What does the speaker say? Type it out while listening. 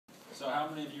So how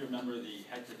many of you remember the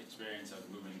hectic experience of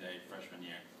moving day freshman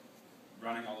year?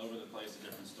 Running all over the place to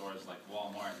different stores like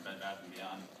Walmart and Bed Bath &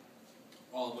 Beyond,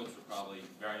 all of which were probably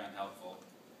very unhelpful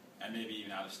and maybe even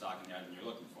out of stock in the item you're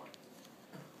looking for.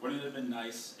 Wouldn't it have been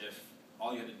nice if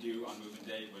all you had to do on moving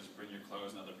day was bring your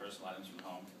clothes and other personal items from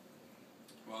home?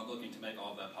 Well, I'm looking to make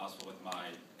all of that possible with my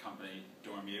company,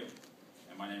 DormU,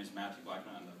 and my name is Matthew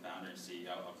Blackman. I'm the founder and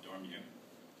CEO of DormU.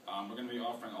 We're going to be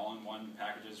offering all-in-one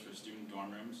packages for student dorm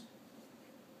rooms.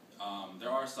 There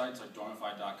are sites like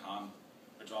dormify.com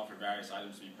which offer various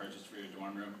items to be purchased for your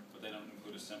dorm room, but they don't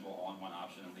include a simple all-in-one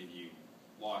option and leave you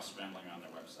lost scrambling around their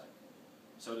website.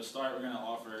 So to start, we're going to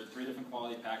offer 3 different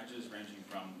quality packages ranging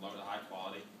from low to high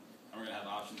quality, and we're going to have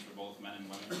options for both men and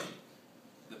women.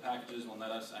 The packages will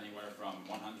net us anywhere from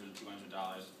 $100 to $200,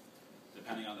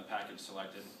 depending on the package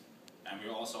selected, and we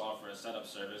will also offer a setup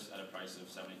service at a price of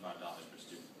 $75 per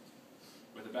student.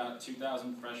 With about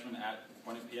 2,000 freshmen at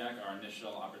Quinnipiac, our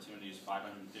initial opportunity is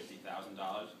 $550,000,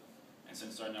 and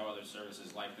since there are no other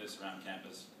services like this around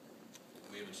campus,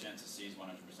 we have a chance to seize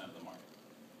 100% of the market.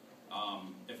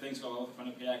 If things go well with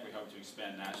Quinnipiac, we hope to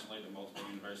expand nationally to multiple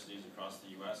universities across the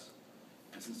U.S.,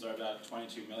 and since there are about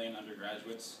 22 million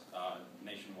undergraduates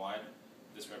nationwide,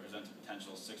 this represents a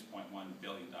potential $6.1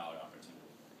 billion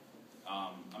opportunity.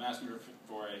 I'm asking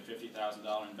for a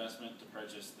 $50,000 investment to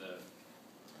purchase the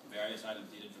various items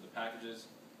needed for the packages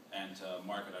and to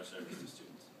market our service to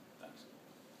students.